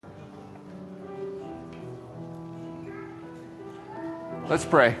Let's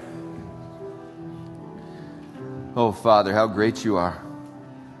pray. Oh, Father, how great you are.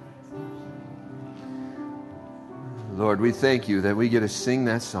 Lord, we thank you that we get to sing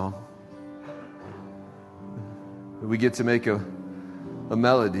that song. That we get to make a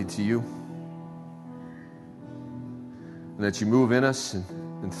melody to you. And that you move in us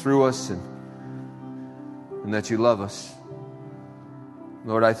and through us and that you love us.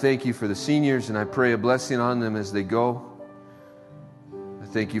 Lord, I thank you for the seniors, and I pray a blessing on them as they go.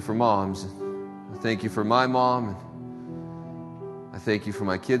 I thank you for moms. I thank you for my mom. And I thank you for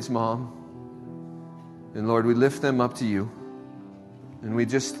my kids' mom. And Lord, we lift them up to you. And we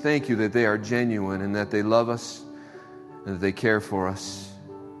just thank you that they are genuine and that they love us and that they care for us.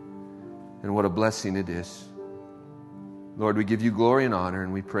 And what a blessing it is. Lord, we give you glory and honor,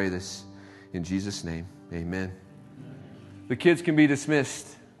 and we pray this in Jesus' name. Amen. The kids can be dismissed.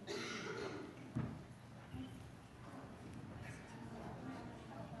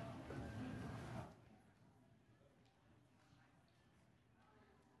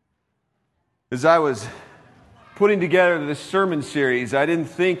 As I was putting together this sermon series, I didn't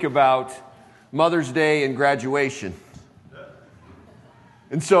think about Mother's Day and graduation.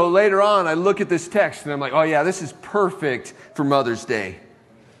 And so later on, I look at this text and I'm like, oh yeah, this is perfect for Mother's Day.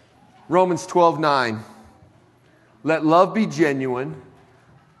 Romans 12:9. Let love be genuine,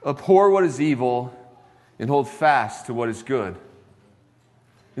 abhor what is evil, and hold fast to what is good.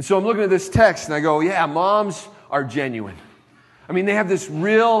 And so I'm looking at this text and I go, yeah, moms are genuine. I mean, they have this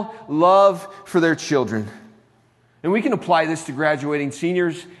real love for their children. And we can apply this to graduating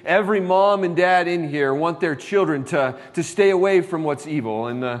seniors. Every mom and dad in here want their children to stay away from what's evil.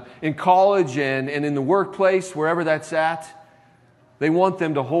 In college and in the workplace, wherever that's at, they want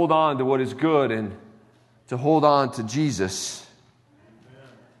them to hold on to what is good and to hold on to Jesus.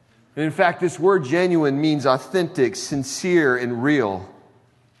 And in fact, this word genuine means authentic, sincere, and real.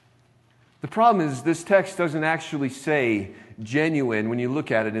 The problem is this text doesn't actually say genuine when you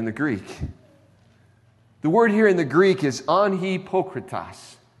look at it in the Greek. The word here in the Greek is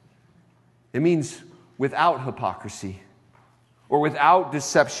anhypokritos. It means without hypocrisy or without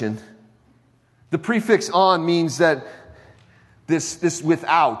deception. The prefix on means that this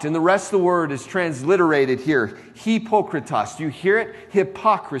without, and the rest of the word is transliterated here. Hypokritos. Do you hear it?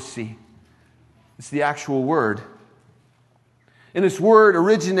 Hypocrisy. It's the actual word. And this word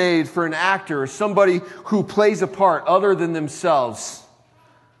originated for an actor or somebody who plays a part other than themselves.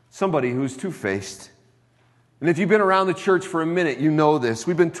 Somebody who's two-faced. And if you've been around the church for a minute, you know this.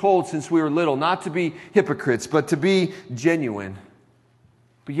 We've been told since we were little not to be hypocrites, but to be genuine.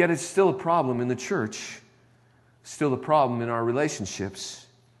 But yet it's still a problem in the church. Still a problem in our relationships.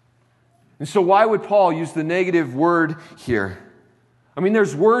 And so why would Paul use the negative word here? I mean,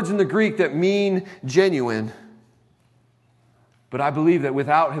 there's words in the Greek that mean genuine. But I believe that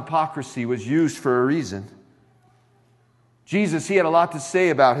without hypocrisy was used for a reason. Jesus, he had a lot to say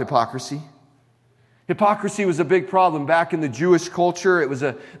about hypocrisy. Hypocrisy was a big problem back in the Jewish culture. It was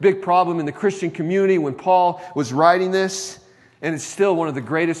a big problem in the Christian community when Paul was writing this. And it's still one of the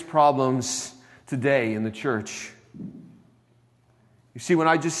greatest problems today in the church. You see, when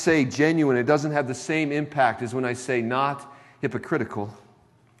I just say genuine, it doesn't have the same impact as when I say not hypocritical.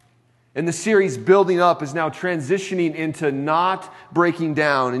 And the series building up is now transitioning into not breaking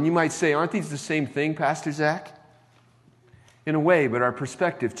down. And you might say, aren't these the same thing, Pastor Zach? In a way, but our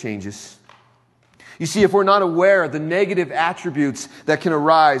perspective changes. You see, if we're not aware of the negative attributes that can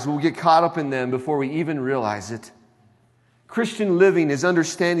arise, we'll get caught up in them before we even realize it. Christian living is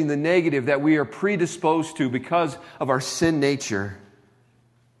understanding the negative that we are predisposed to because of our sin nature,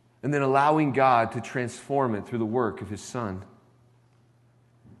 and then allowing God to transform it through the work of His Son.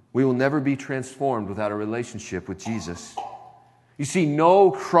 We will never be transformed without a relationship with Jesus. You see, no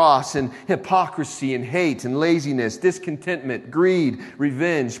cross and hypocrisy and hate and laziness, discontentment, greed,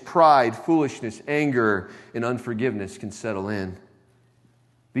 revenge, pride, foolishness, anger, and unforgiveness can settle in.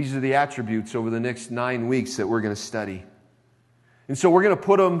 These are the attributes over the next 9 weeks that we're going to study. And so we're going to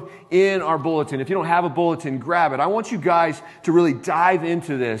put them in our bulletin. If you don't have a bulletin, grab it. I want you guys to really dive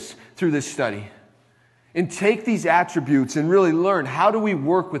into this through this study. And take these attributes and really learn, how do we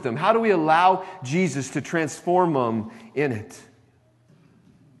work with them? How do we allow Jesus to transform them in it?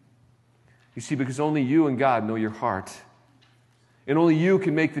 You see, because only you and God know your heart. And only you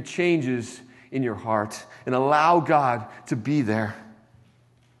can make the changes in your heart and allow God to be there.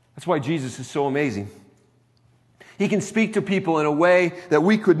 That's why Jesus is so amazing. He can speak to people in a way that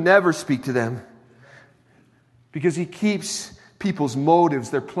we could never speak to them. Because He keeps people's motives,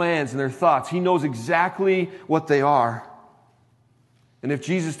 their plans, and their thoughts. He knows exactly what they are. And if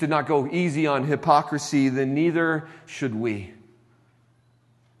Jesus did not go easy on hypocrisy, then neither should we.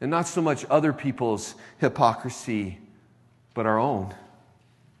 And not so much other people's hypocrisy, but our own.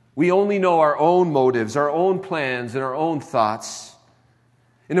 We only know our own motives, our own plans, and our own thoughts.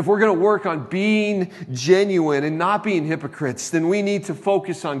 And if we're going to work on being genuine and not being hypocrites, then we need to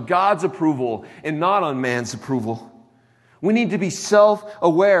focus on God's approval and not on man's approval. We need to be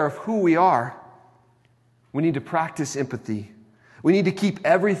self-aware of who we are. We need to practice empathy. We need to keep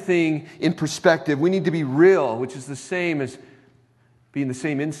everything in perspective. We need to be real, which is the same as being the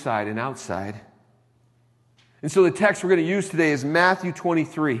same inside and outside. And so the text we're going to use today is Matthew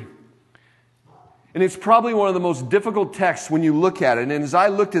 23. And it's probably one of the most difficult texts when you look at it. And as I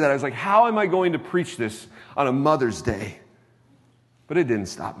looked at that, I was like, how am I going to preach this on a Mother's Day? But it didn't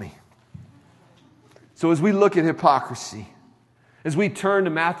stop me. So as we look at hypocrisy, as we turn to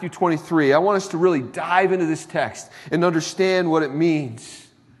Matthew 23, I want us to really dive into this text and understand what it means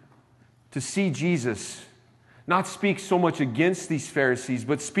to see Jesus not speak so much against these Pharisees,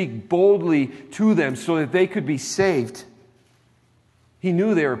 but speak boldly to them so that they could be saved. He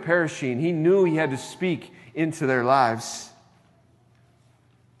knew they were perishing. He knew he had to speak into their lives.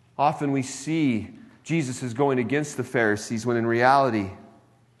 Often we see Jesus is going against the Pharisees when in reality,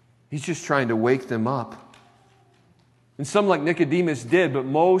 he's just trying to wake them up. And some, like Nicodemus, did, but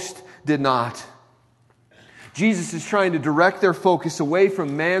most did not. Jesus is trying to direct their focus away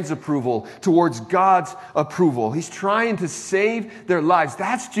from man's approval towards God's approval. He's trying to save their lives.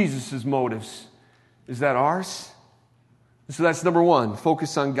 That's Jesus' motives. Is that ours? So that's number one,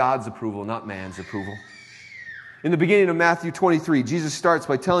 focus on God's approval, not man's approval. In the beginning of Matthew 23, Jesus starts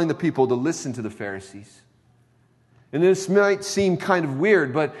by telling the people to listen to the Pharisees. And this might seem kind of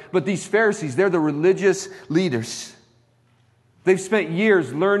weird, but these Pharisees, they're the religious leaders. They've spent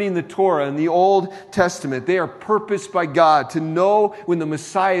years learning the Torah and the Old Testament. They are purposed by God to know when the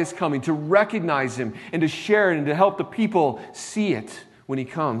Messiah is coming, to recognize Him, and to share it, and to help the people see it when He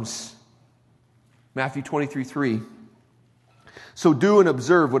comes. Matthew 23:3. So do and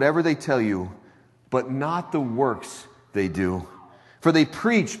observe whatever they tell you, but not the works they do. For they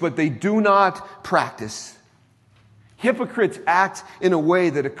preach, but they do not practice. Hypocrites act in a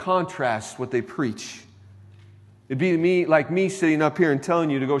way that contrasts what they preach. It'd be like me sitting up here and telling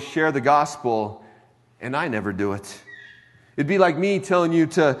you to go share the gospel, and I never do it. It'd be like me telling you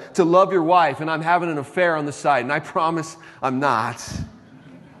to love your wife, and I'm having an affair on the side, and I promise I'm not.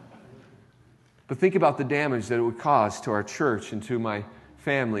 But think about the damage that it would cause to our church and to my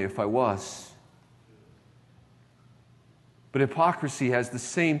family if I was. But hypocrisy has the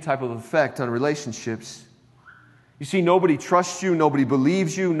same type of effect on relationships. You see, nobody trusts you, nobody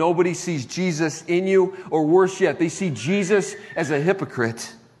believes you, nobody sees Jesus in you, or worse yet, they see Jesus as a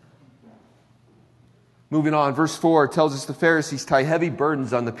hypocrite. Moving on, verse 4 tells us the Pharisees tie heavy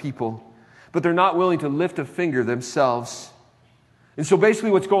burdens on the people, but they're not willing to lift a finger themselves. And so basically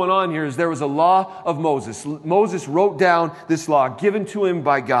what's going on here is there was a law of Moses. Moses wrote down this law given to him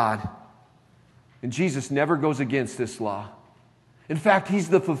by God. And Jesus never goes against this law. In fact, He's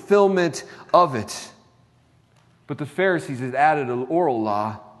the fulfillment of it. But the Pharisees had added an oral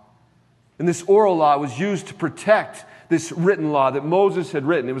law. And this oral law was used to protect this written law that Moses had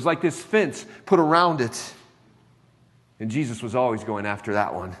written. It was like this fence put around it. And Jesus was always going after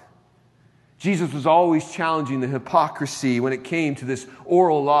that one. Jesus was always challenging the hypocrisy when it came to this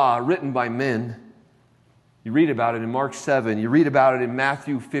oral law written by men. You read about it in Mark 7. You read about it in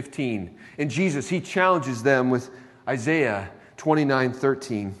Matthew 15. And Jesus, He challenges them with Isaiah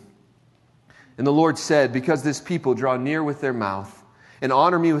 29:13. And the Lord said, because this people draw near with their mouth and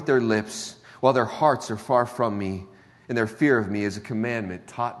honor me with their lips, while their hearts are far from me, and their fear of me is a commandment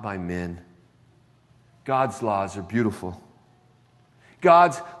taught by men. God's laws are beautiful.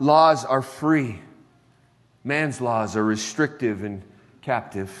 God's laws are free. Man's laws are restrictive and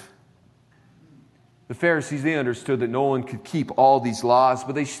captive. The Pharisees, they understood that no one could keep all these laws,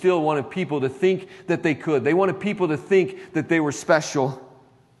 but they still wanted people to think that they could. They wanted people to think that they were special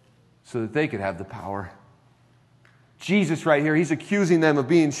so that they could have the power. Jesus right here, He's accusing them of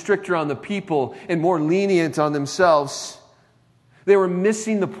being stricter on the people and more lenient on themselves. They were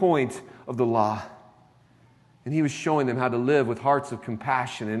missing the point of the law. And He was showing them how to live with hearts of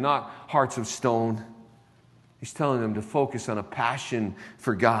compassion and not hearts of stone. He's telling them to focus on a passion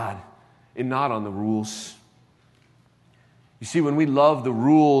for God and not on the rules. You see, when we love the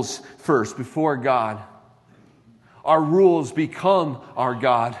rules first before God, our rules become our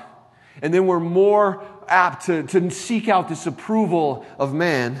God. And then we're more apt to seek out this approval of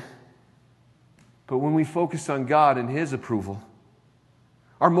man. But when we focus on God and His approval,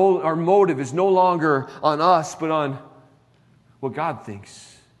 our motive is no longer on us, but on what God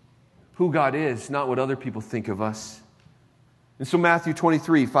thinks, who God is, not what other people think of us. And so Matthew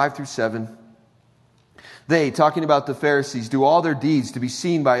 23, 5 through 7. They, talking about the Pharisees, do all their deeds to be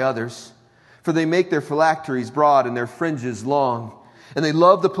seen by others, for they make their phylacteries broad and their fringes long. And they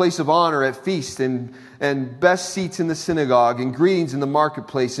love the place of honor at feast and best seats in the synagogue and greetings in the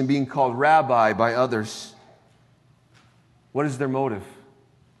marketplace and being called rabbi by others. What is their motive?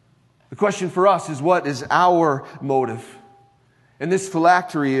 The question for us is, what is our motive? And this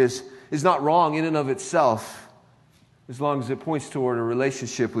phylactery is not wrong in and of itself, as long as it points toward a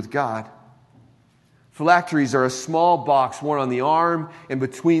relationship with God. Phylacteries are a small box worn on the arm and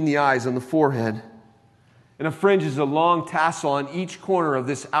between the eyes on the forehead. And a fringe is a long tassel on each corner of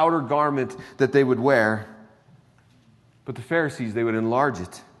this outer garment that they would wear. But the Pharisees, they would enlarge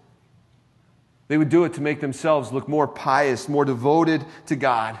it. They would do it to make themselves look more pious, more devoted to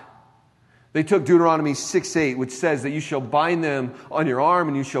God. They took Deuteronomy 6:8, which says that you shall bind them on your arm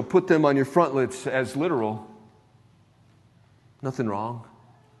and you shall put them on your frontlets, as literal. Nothing wrong.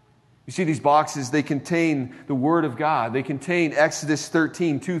 You see, these boxes, they contain the Word of God. They contain Exodus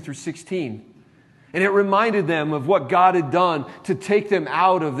 13, 2 through 16. And it reminded them of what God had done to take them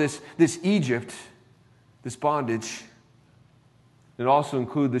out of this Egypt, this bondage. It also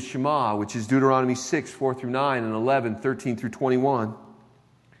included the Shema, which is Deuteronomy 6, 4 through 9, and 11, 13 through 21.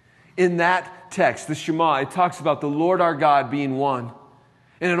 In that text, the Shema, it talks about the Lord our God being one.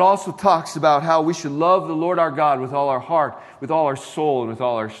 And it also talks about how we should love the Lord our God with all our heart, with all our soul, and with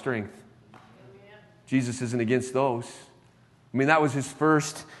all our strength. Amen. Jesus isn't against those. I mean, that was his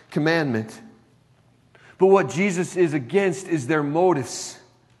first commandment. But what Jesus is against is their motives.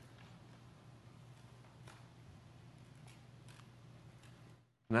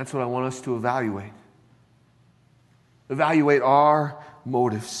 And that's what I want us to evaluate. Evaluate our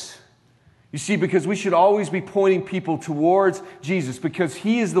motives. You see, because we should always be pointing people towards Jesus, because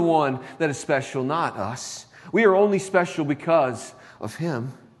he is the one that is special, not us. We are only special because of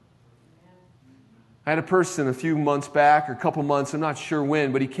him. I had a person a few months back, or a couple months, I'm not sure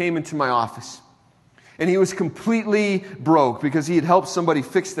when, but he came into my office. And he was completely broke because he had helped somebody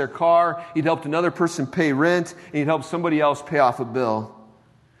fix their car, he'd helped another person pay rent, and he'd helped somebody else pay off a bill.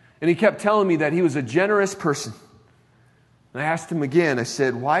 And he kept telling me that he was a generous person. And I asked him again, I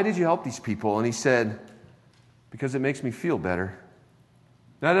said, why did you help these people? And he said, because it makes me feel better.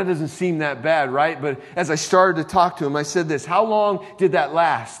 Now that doesn't seem that bad, right? But as I started to talk to him, I said this, how long did that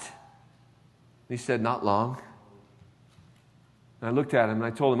last? And he said, not long. And I looked at him and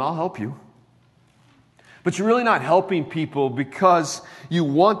I told him, I'll help you. But you're really not helping people because you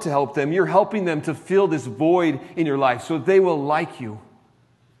want to help them. You're helping them to fill this void in your life so they will like you.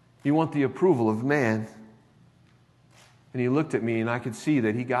 You want the approval of man. And he looked at me and I could see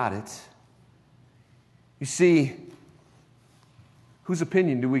that he got it. You see, whose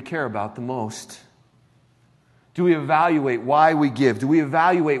opinion do we care about the most? Do we evaluate why we give? Do we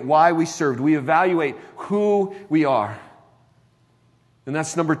evaluate why we serve? Do we evaluate who we are? And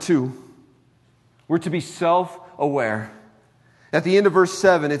that's number 2. We're to be self-aware. At the end of verse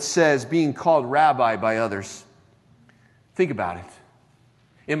 7, it says, being called rabbi by others. Think about it.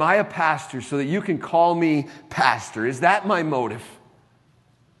 Am I a pastor so that you can call me pastor? Is that my motive?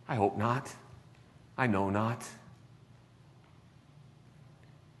 I hope not. I know not.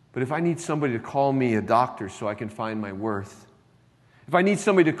 But if I need somebody to call me a doctor so I can find my worth, if I need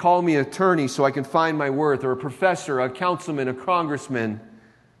somebody to call me an attorney so I can find my worth, or a professor, a councilman, a congressman,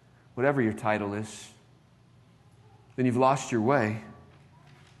 whatever your title is, then you've lost your way.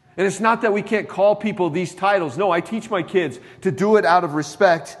 And it's not that we can't call people these titles. No, I teach my kids to do it out of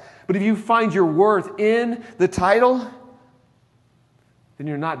respect. But if you find your worth in the title, then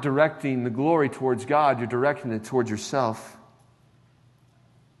you're not directing the glory towards God. You're directing it towards yourself.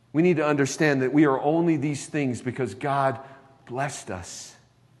 We need to understand that we are only these things because God blessed us.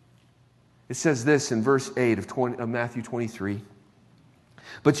 It says this in verse 8 of Matthew 23.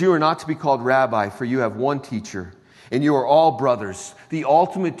 But you are not to be called rabbi, for you have one teacher, and you are all brothers. The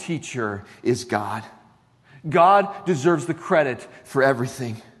ultimate teacher is God. God deserves the credit for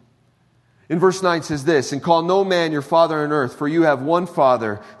everything. In verse 9 says this, and call no man your father on earth, for you have one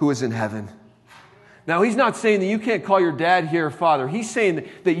Father who is in heaven. Now, he's not saying that you can't call your dad here father. He's saying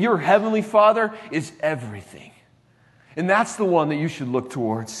that your heavenly Father is everything. And that's the one that you should look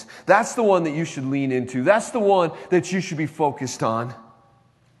towards. That's the one that you should lean into. That's the one that you should be focused on.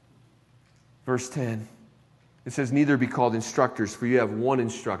 Verse 10, it says, neither be called instructors, for you have one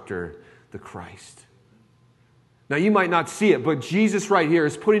instructor, the Christ. Now, you might not see it, but Jesus right here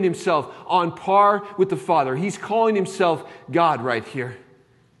is putting himself on par with the Father. He's calling himself God right here.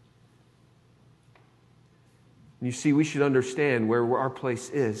 And you see, we should understand where our place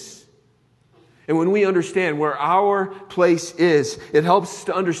is. And when we understand where our place is, it helps us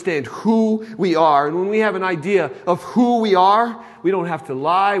to understand who we are. And when we have an idea of who we are, we don't have to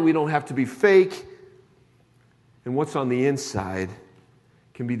lie, we don't have to be fake. And what's on the inside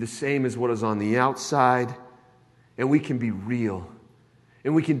can be the same as what is on the outside. And we can be real.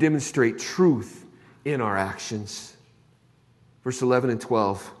 And we can demonstrate truth in our actions. Verse 11 and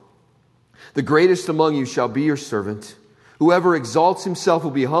 12. The greatest among you shall be your servant. Whoever exalts himself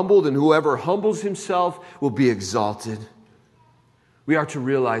will be humbled, and whoever humbles himself will be exalted. We are to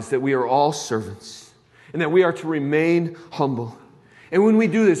realize that we are all servants and that we are to remain humble. And when we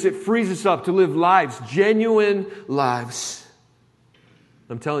do this, it frees us up to live lives, genuine lives.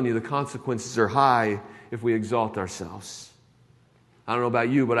 I'm telling you, the consequences are high if we exalt ourselves. I don't know about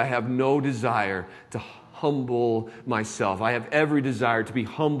you, but I have no desire to humble myself. I have every desire to be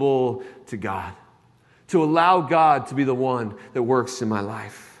humble to God, to allow God to be the one that works in my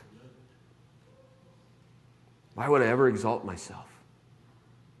life. Why would I ever exalt myself?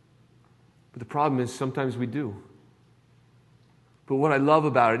 But the problem is sometimes we do. But what I love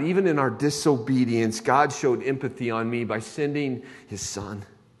about it, even in our disobedience, God showed empathy on me by sending His Son.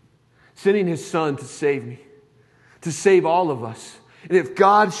 Sending His Son to save me, to save all of us. And if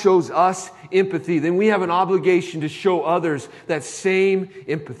God shows us empathy, then we have an obligation to show others that same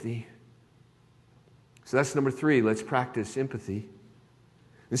empathy. So that's number 3. Let's practice empathy.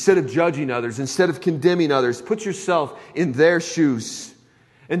 Instead of judging others, instead of condemning others, put yourself in their shoes.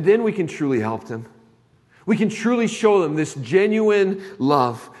 And then we can truly help them. We can truly show them this genuine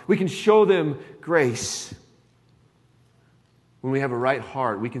love. We can show them grace. When we have a right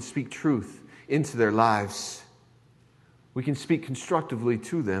heart, we can speak truth into their lives. We can speak constructively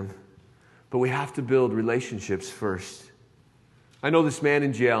to them. But we have to build relationships first. I know this man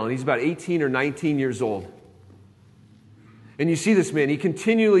in jail, and he's about 18 or 19 years old. And you see this man, he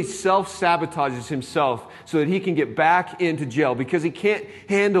continually self-sabotages himself so that he can get back into jail because he can't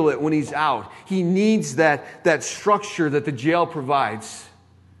handle it when he's out. He needs that structure that the jail provides.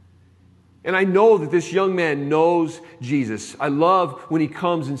 And I know that this young man knows Jesus. I love when he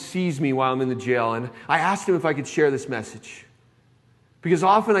comes and sees me while I'm in the jail. And I asked him if I could share this message. Because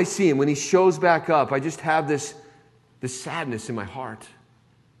often I see him, when he shows back up, I just have this sadness in my heart.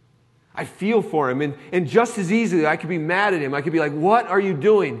 I feel for him, and just as easily I could be mad at him. I could be like, what are you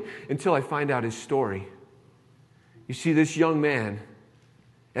doing? Until I find out his story. You see, this young man,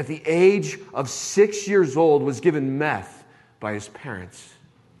 at the age of 6 years old, was given meth by his parents.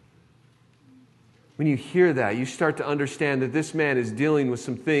 When you hear that, you start to understand that this man is dealing with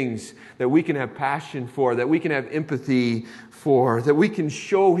some things that we can have passion for, that we can have empathy for, that we can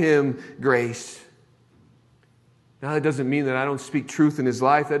show him grace. Now, that doesn't mean that I don't speak truth in his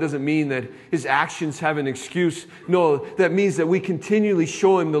life. That doesn't mean that his actions have an excuse. No, that means that we continually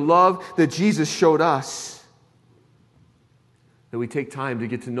show him the love that Jesus showed us. That we take time to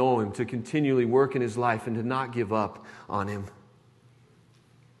get to know him, to continually work in his life, and to not give up on him.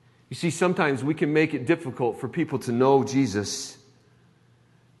 You see, sometimes we can make it difficult for people to know Jesus.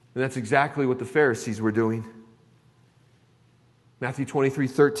 And that's exactly what the Pharisees were doing. Matthew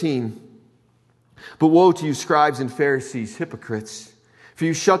 23:13. But woe to you, scribes and Pharisees, hypocrites! For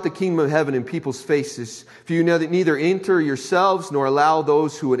you shut the kingdom of heaven in people's faces. For you neither enter yourselves nor allow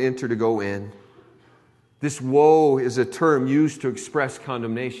those who would enter to go in. This woe is a term used to express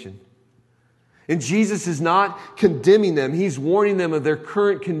condemnation. And Jesus is not condemning them. He's warning them of their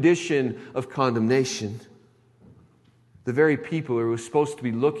current condition of condemnation. The very people who were supposed to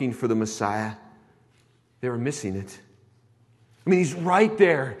be looking for the Messiah, they were missing it. I mean, He's right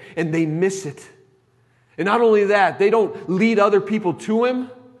there, and they miss it. And not only that, they don't lead other people to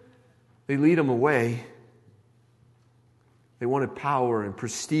Him, they lead them away. They wanted power and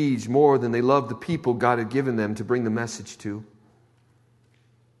prestige more than they loved the people God had given them to bring the message to.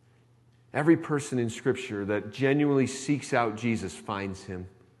 Every person in Scripture that genuinely seeks out Jesus finds Him.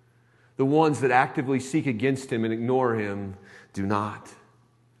 The ones that actively seek against Him and ignore Him do not.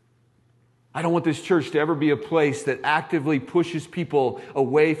 I don't want this church to ever be a place that actively pushes people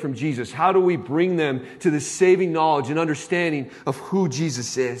away from Jesus. How do we bring them to the saving knowledge and understanding of who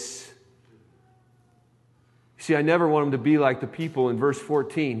Jesus is? See, I never want them to be like the people in verse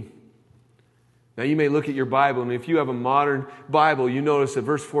 14. Now, you may look at your Bible, and if you have a modern Bible, you notice that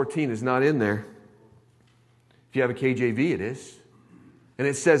verse 14 is not in there. If you have a KJV, it is. And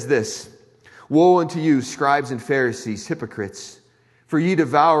it says this: Woe unto you, scribes and Pharisees, hypocrites! For ye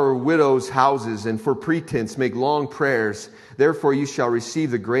devour widows' houses, and for pretense make long prayers. Therefore you shall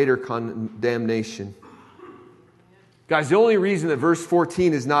receive the greater condemnation. Guys, the only reason that verse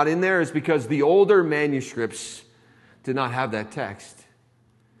 14 is not in there is because the older manuscripts did not have that text.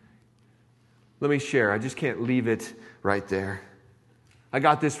 Let me share. I just can't leave it right there. I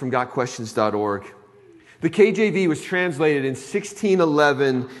got this from gotquestions.org. The KJV was translated in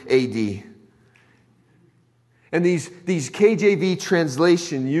 1611 AD. And these KJV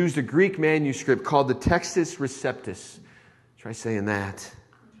translation used a Greek manuscript called the Textus Receptus. Try saying that.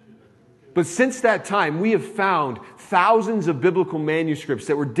 But since that time, we have found thousands of biblical manuscripts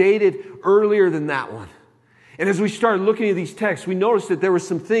that were dated earlier than that one. And as we started looking at these texts, we noticed that there were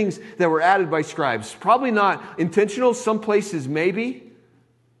some things that were added by scribes. Probably not intentional, some places maybe.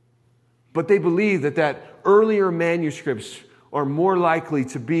 But they believe that earlier manuscripts are more likely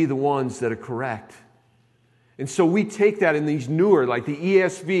to be the ones that are correct. And so we take that in these newer, like the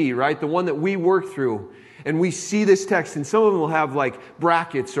ESV, right? The one that we work through. And we see this text, and some of them will have like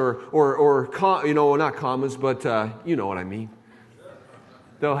brackets or not commas, but you know what I mean.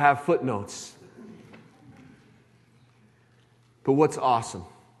 They'll have footnotes. But what's awesome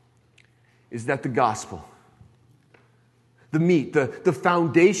is that the gospel, the meat, the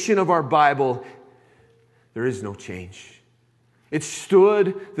foundation of our Bible, there is no change. It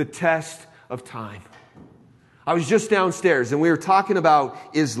stood the test of time. I was just downstairs, and we were talking about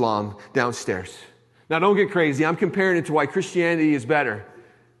Islam downstairs. Now, don't get crazy. I'm comparing it to why Christianity is better.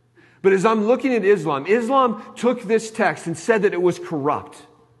 But as I'm looking at Islam took this text and said that it was corrupt.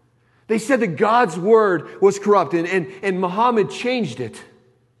 They said that God's word was corrupt, and Muhammad changed it.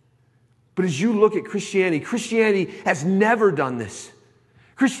 But as you look at Christianity has never done this.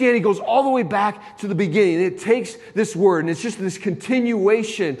 Christianity goes all the way back to the beginning. It takes this word, and it's just this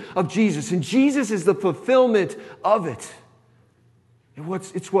continuation of Jesus. And Jesus is the fulfillment of it. And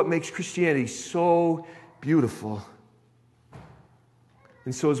it's what makes Christianity so beautiful.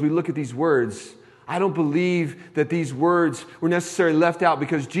 And so as we look at these words, I don't believe that these words were necessarily left out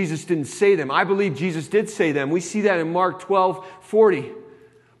because Jesus didn't say them. I believe Jesus did say them. We see that in Mark 12:40.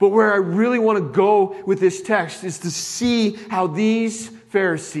 But where I really want to go with this text is to see how these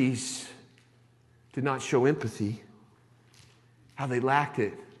Pharisees did not show empathy, how they lacked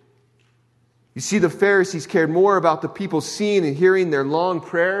it. You see, the Pharisees cared more about the people seeing and hearing their long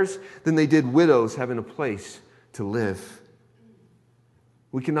prayers than they did widows having a place to live.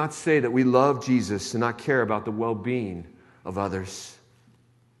 We cannot say that we love Jesus and not care about the well-being of others.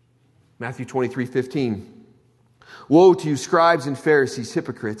 Matthew 23:15. Woe to you, scribes and Pharisees,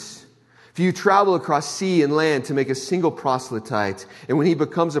 hypocrites! For you travel across sea and land to make a single proselyte, and when he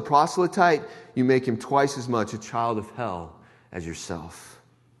becomes a proselyte, you make him twice as much a child of hell as yourself.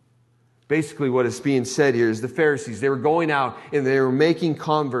 Basically, what is being said here is the Pharisees, they were going out and they were making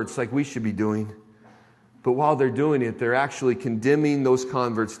converts like we should be doing. But while they're doing it, they're actually condemning those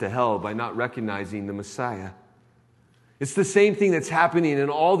converts to hell by not recognizing the Messiah. It's the same thing that's happening in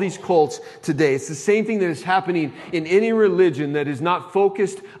all these cults today. It's the same thing that is happening in any religion that is not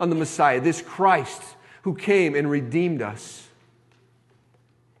focused on the Messiah, this Christ who came and redeemed us.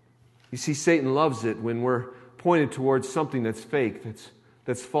 You see, Satan loves it when we're pointed towards something that's fake,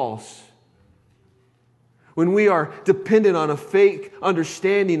 that's false. When we are dependent on a fake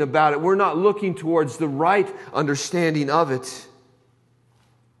understanding about it, we're not looking towards the right understanding of it.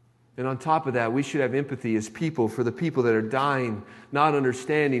 And on top of that, we should have empathy as people for the people that are dying, not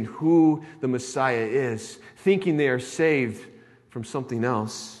understanding who the Messiah is, thinking they are saved from something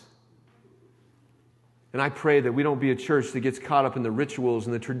else. And I pray that we don't be a church that gets caught up in the rituals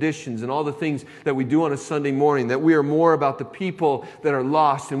and the traditions and all the things that we do on a Sunday morning, that we are more about the people that are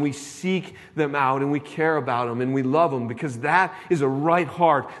lost and we seek them out and we care about them and we love them, because that is a right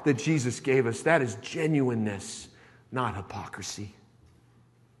heart that Jesus gave us. That is genuineness, not hypocrisy.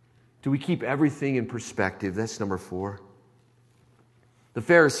 Do we keep everything in perspective? That's number 4. The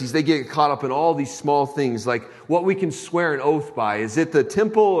Pharisees, they get caught up in all these small things, like what we can swear an oath by. Is it the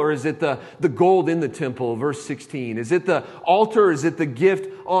temple or is it the gold in the temple? Verse 16. Is it the altar or is it the gift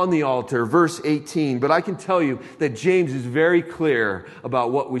on the altar? Verse 18. But I can tell you that James is very clear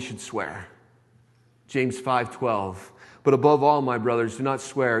about what we should swear. James 5:12. But above all, my brothers, do not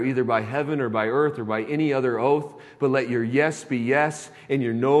swear either by heaven or by earth or by any other oath, but let your yes be yes and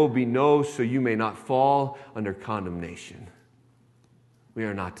your no be no, so you may not fall under condemnation. We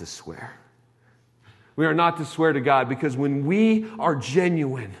are not to swear. We are not to swear to God, because when we are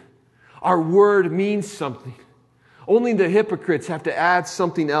genuine, our word means something. Only the hypocrites have to add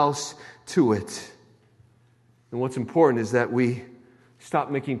something else to it. And what's important is that we stop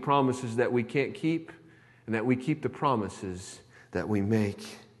making promises that we can't keep, and that we keep the promises that we make.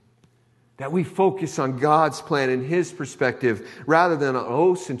 That we focus on God's plan and His perspective rather than on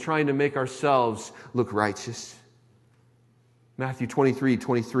oaths and trying to make ourselves look righteous. Matthew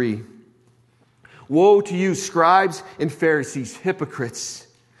 23:23. Woe to you, scribes and Pharisees, hypocrites!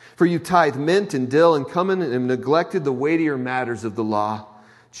 For you tithe mint and dill and cumin and have neglected the weightier matters of the law,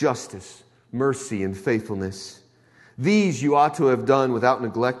 justice, mercy, and faithfulness. These you ought to have done without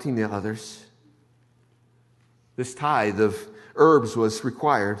neglecting the others. This tithe of herbs was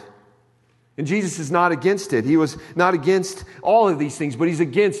required. And Jesus is not against it. He was not against all of these things, but he's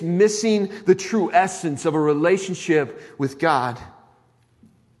against missing the true essence of a relationship with God.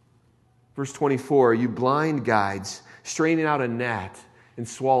 Verse 24, you blind guides, straining out a gnat and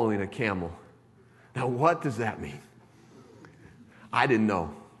swallowing a camel. Now, what does that mean? I didn't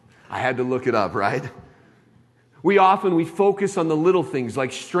know. I had to look it up, right? We focus on the little things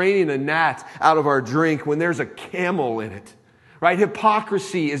like straining a gnat out of our drink when there's a camel in it. Right?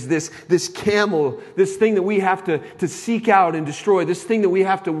 Hypocrisy is this camel, this thing that we have to seek out and destroy, this thing that we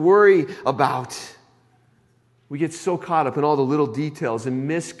have to worry about. We get so caught up in all the little details and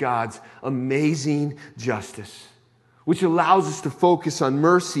miss God's amazing justice, which allows us to focus on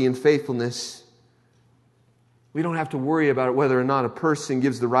mercy and faithfulness. We don't have to worry about whether or not a person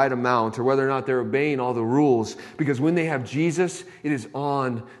gives the right amount or whether or not they're obeying all the rules, because when they have Jesus, it is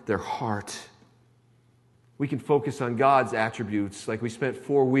on their heart. We can focus on God's attributes like we spent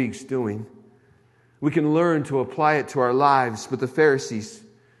 4 weeks doing. We can learn to apply it to our lives. But the Pharisees,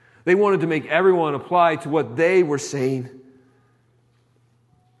 they wanted to make everyone apply to what they were saying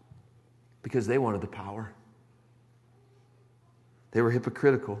because they wanted the power. They were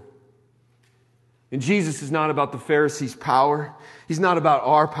hypocritical. And Jesus is not about the Pharisees' power. He's not about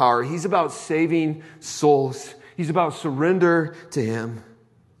our power. He's about saving souls. He's about surrender to Him.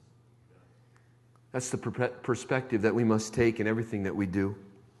 That's the perspective that we must take in everything that we do.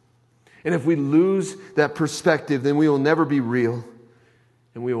 And if we lose that perspective, then we will never be real.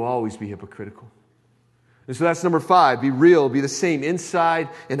 And we will always be hypocritical. And so that's number 5. Be real. Be the same inside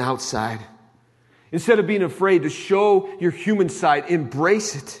and outside. Instead of being afraid to show your human side,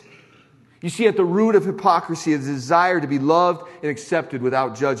 embrace it. You see, at the root of hypocrisy is a desire to be loved and accepted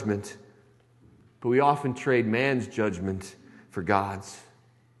without judgment. But we often trade man's judgment for God's.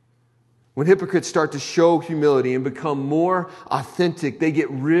 When hypocrites start to show humility and become more authentic, they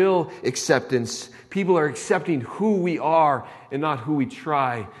get real acceptance. People are accepting who we are and not who we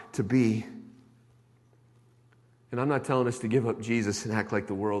try to be. And I'm not telling us to give up Jesus and act like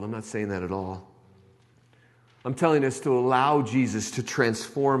the world. I'm not saying that at all. I'm telling us to allow Jesus to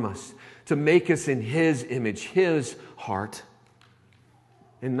transform us, to make us in His image, His heart,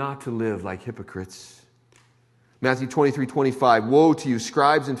 and not to live like hypocrites. Matthew 23:25, woe to you,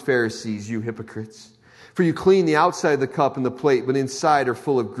 scribes and Pharisees, you hypocrites! For you clean the outside of the cup and the plate, but inside are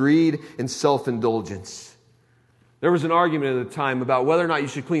full of greed and self-indulgence. There was an argument at the time about whether or not you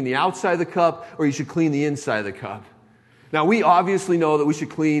should clean the outside of the cup or you should clean the inside of the cup. Now, we obviously know that we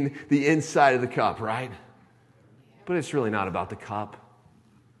should clean the inside of the cup, right? But it's really not about the cup.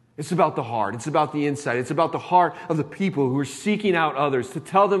 It's about the heart. It's about the inside. It's about the heart of the people who are seeking out others to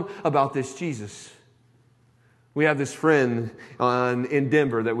tell them about this Jesus. We have this friend in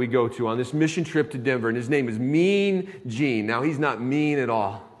Denver that we go to on this mission trip to Denver, and his name is Mean Gene. Now, he's not mean at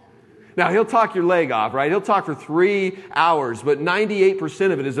all. Now, he'll talk your leg off, right? He'll talk for 3 hours, but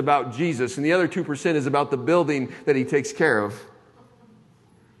 98% of it is about Jesus, and the other 2% is about the building that he takes care of.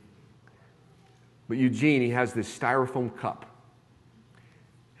 But Eugene, he has this styrofoam cup.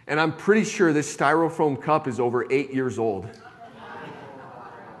 And I'm pretty sure this styrofoam cup is over 8 years old.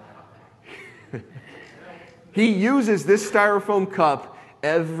 He uses this styrofoam cup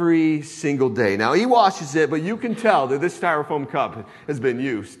every single day. Now, he washes it, but you can tell that this styrofoam cup has been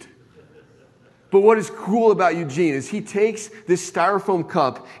used. But what is cool about Eugene is he takes this styrofoam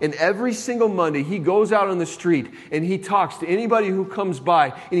cup, and every single Monday he goes out on the street and he talks to anybody who comes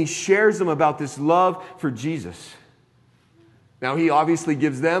by, and he shares them about this love for Jesus. Now, he obviously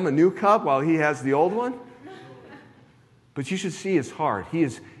gives them a new cup while he has the old one. But you should see his heart. He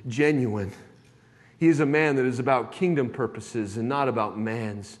is genuine. He is a man that is about kingdom purposes and not about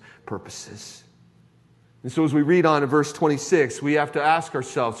man's purposes. And so as we read on in verse 26, we have to ask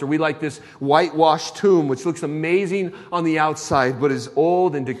ourselves, are we like this whitewashed tomb which looks amazing on the outside but is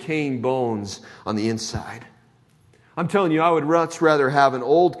old and decaying bones on the inside? I'm telling you, I would much rather have an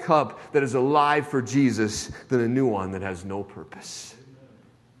old cup that is alive for Jesus than a new one that has no purpose.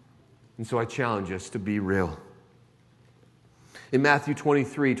 And so I challenge us to be real. In Matthew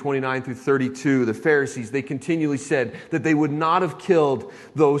 23, 29 through 32, the Pharisees, they continually said that they would not have killed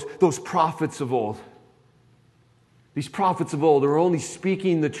those prophets of old. These prophets of old are only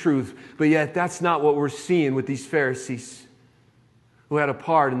speaking the truth, but yet that's not what we're seeing with these Pharisees who had a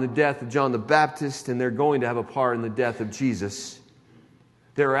part in the death of John the Baptist, and they're going to have a part in the death of Jesus.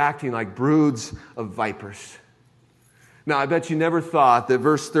 They're acting like broods of vipers. Now, I bet you never thought that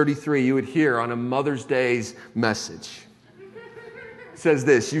verse 33 you would hear on a Mother's Day's message. It says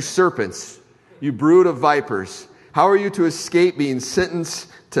this, "You serpents, you brood of vipers, how are you to escape being sentenced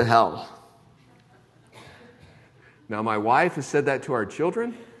to hell?" Now, my wife has said that to our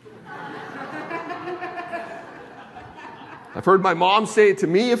children. I've heard my mom say it to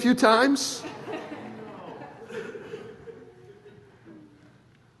me a few times.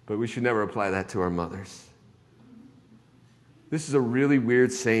 But we should never apply that to our mothers. This is a really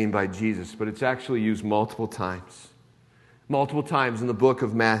weird saying by Jesus, but it's actually used multiple times. Multiple times in the book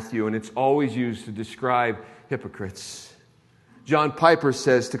of Matthew, and it's always used to describe hypocrites. John Piper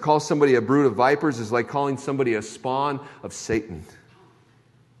says, to call somebody a brood of vipers is like calling somebody a spawn of Satan.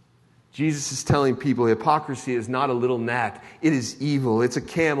 Jesus is telling people hypocrisy is not a little gnat. It is evil. It's a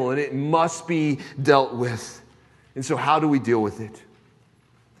camel, and it must be dealt with. And so how do we deal with it?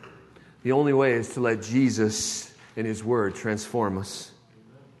 The only way is to let Jesus and His Word transform us.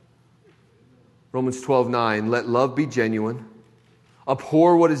 Romans 12:9, let love be genuine.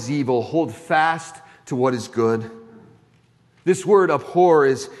 Abhor what is evil. Hold fast to what is good. This word abhor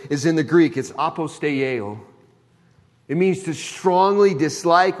is in the Greek. It's aposteio. It means to strongly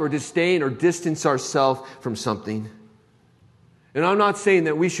dislike or disdain or distance ourselves from something. And I'm not saying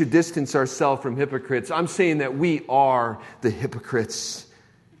that we should distance ourselves from hypocrites. I'm saying that we are the hypocrites.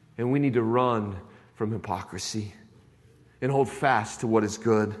 And we need to run from hypocrisy and hold fast to what is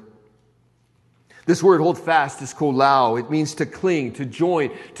good. This word hold fast is kolao. It means to cling, to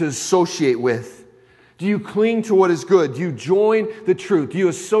join, to associate with. Do you cling to what is good? Do you join the truth? Do you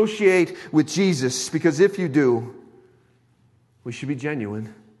associate with Jesus? Because if you do, we should be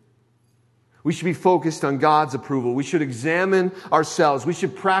genuine. We should be focused on God's approval. We should examine ourselves. We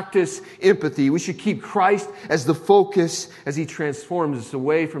should practice empathy. We should keep Christ as the focus as He transforms us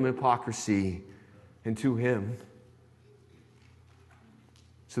away from hypocrisy and to Him.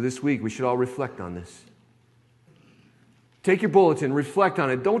 So this week, we should all reflect on this. Take your bulletin, reflect on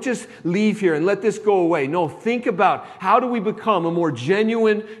it. Don't just leave here and let this go away. No, think about how do we become a more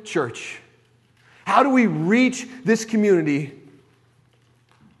genuine church? How do we reach this community?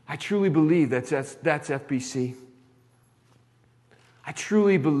 I truly believe that's FBC. I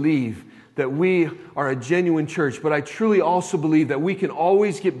truly believe that we are a genuine church, but I truly also believe that we can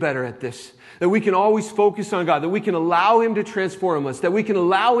always get better at this. That we can always focus on God, that we can allow Him to transform us, that we can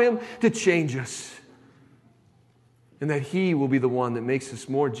allow Him to change us, and that He will be the one that makes us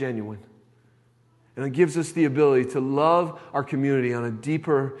more genuine. And it gives us the ability to love our community on a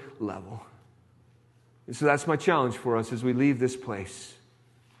deeper level. And so that's my challenge for us as we leave this place.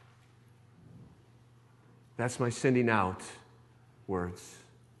 That's my sending out words.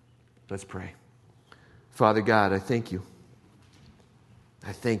 Let's pray. Father God, I thank You.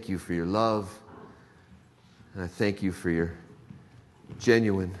 I thank You for Your love, and I thank You for Your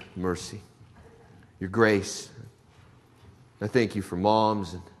genuine mercy, Your grace. I thank You for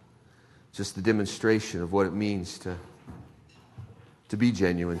moms and just the demonstration of what it means to be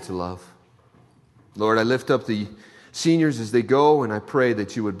genuine, to love. Lord, I lift up the seniors as they go, and I pray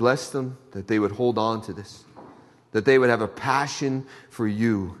that You would bless them, that they would hold on to this, that they would have a passion for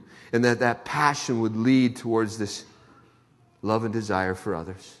You, and that passion would lead towards this love and desire for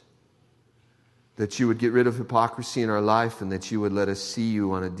others. That You would get rid of hypocrisy in our life, and that You would let us see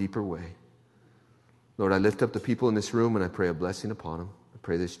You on a deeper way. Lord, I lift up the people in this room, and I pray a blessing upon them. I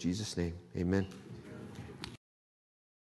pray this in Jesus' name. Amen.